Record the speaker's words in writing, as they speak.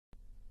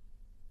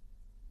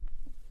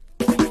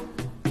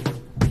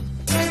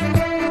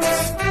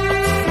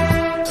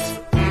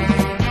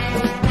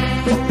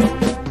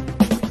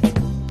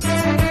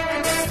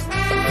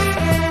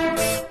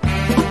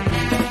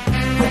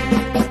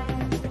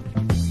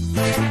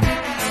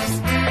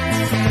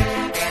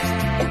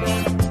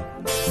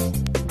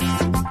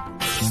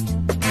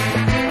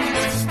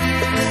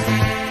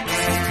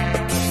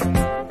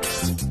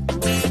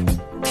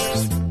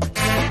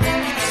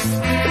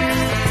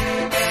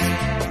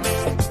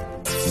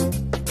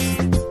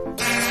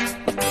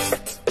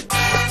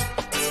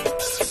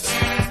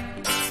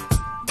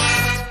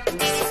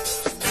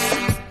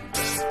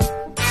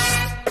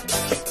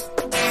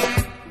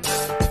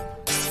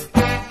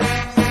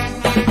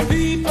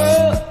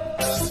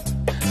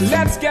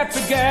let's get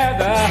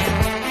together.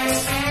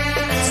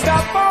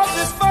 Stop all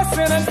this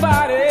fussing and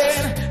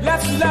fighting.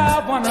 Let's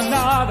love one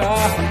another.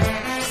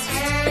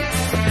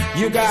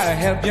 You gotta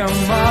help your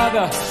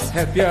mother,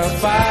 help your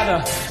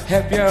father,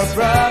 help your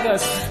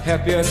brothers,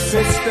 help your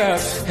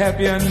sisters, help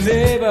your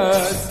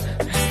neighbors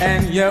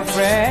and your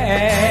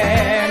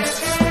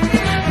friends.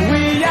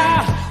 We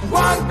are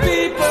one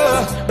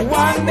people,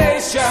 one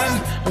nation,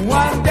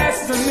 one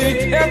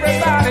destiny.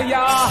 Everybody,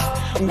 y'all.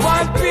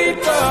 One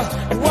people,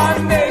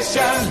 one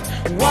nation,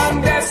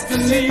 one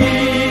destiny.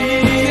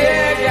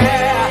 Yeah,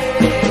 yeah.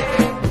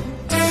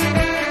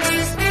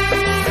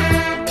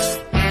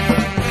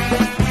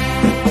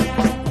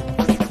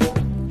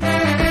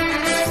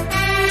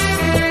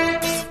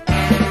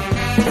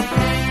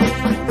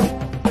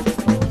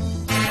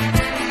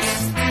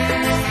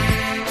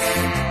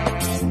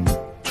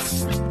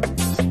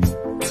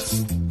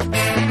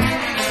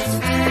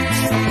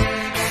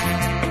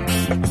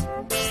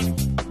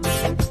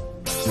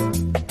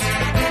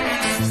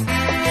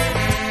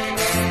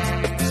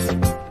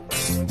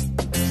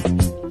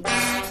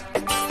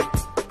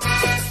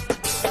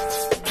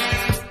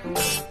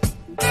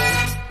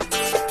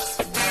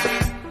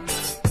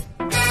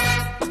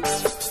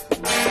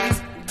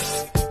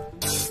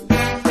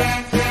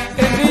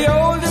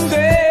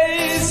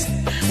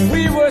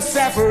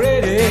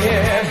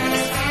 Separated.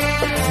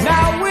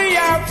 Now we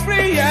are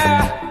freer.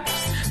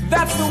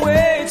 That's the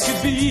way it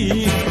should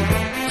be.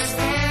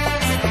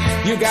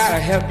 You gotta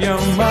help your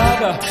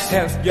mother,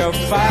 help your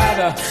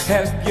father,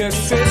 help your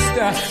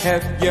sister,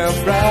 help your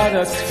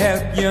brothers,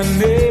 help your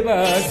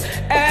neighbors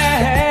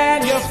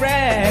and your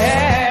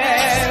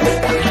friends.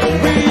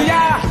 We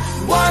are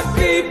one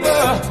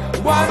people,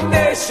 one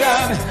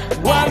nation,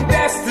 one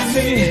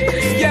destiny.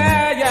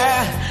 Yeah,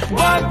 yeah.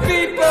 One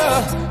people,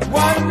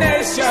 one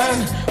nation,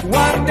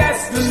 one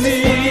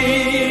destiny.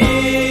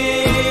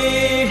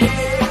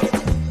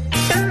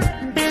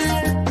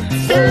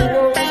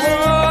 Oh, oh,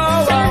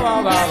 oh,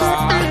 oh, oh,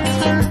 oh.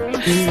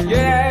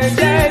 Yeah,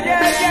 yeah,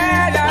 yeah,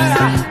 yeah,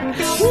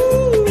 yeah.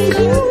 Ooh.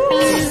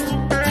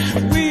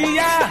 We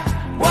are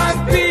one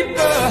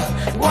people,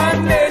 one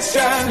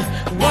nation,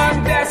 one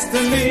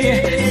destiny.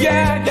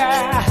 Yeah,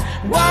 yeah.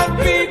 One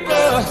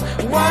people,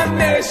 one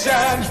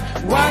nation,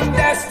 one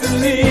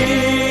destiny.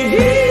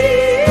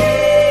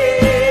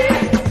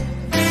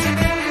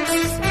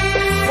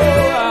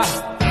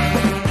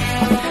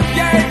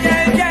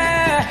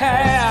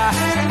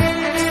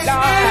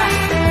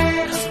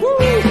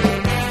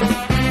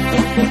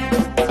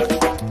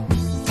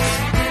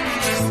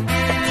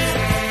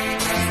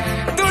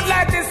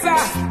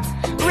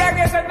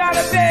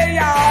 Another day,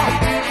 y'all.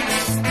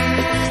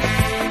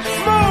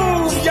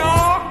 Move,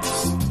 y'all.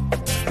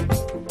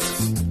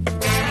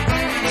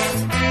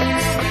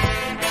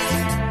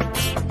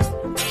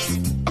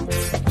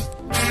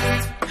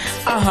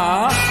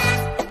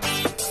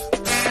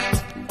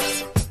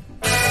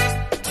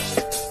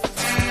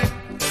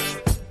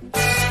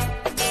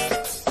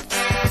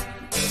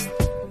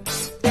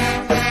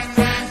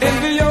 In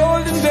the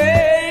olden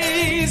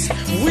days,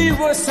 we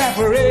were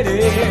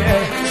separated.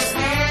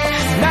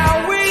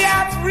 Now we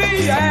are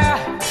free, yeah.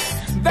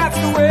 That's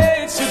the way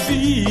it should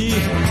be.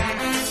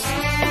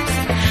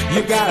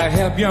 You gotta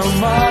help your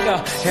mother,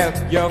 help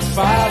your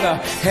father,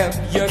 help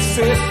your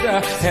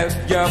sister, help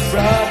your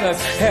brothers,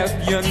 help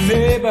your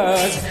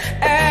neighbors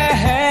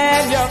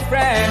and your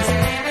friends.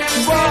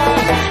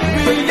 But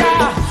we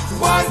are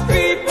one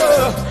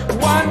people,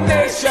 one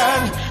nation,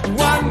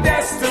 one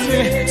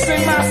destiny.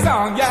 Sing my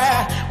song,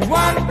 yeah.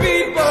 One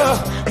people,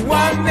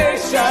 one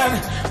nation,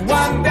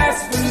 one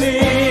destiny.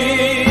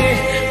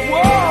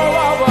 Whoa,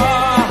 whoa, whoa.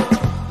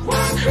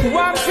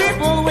 One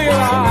people we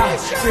are,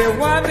 we're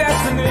one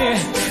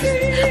destiny.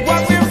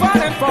 One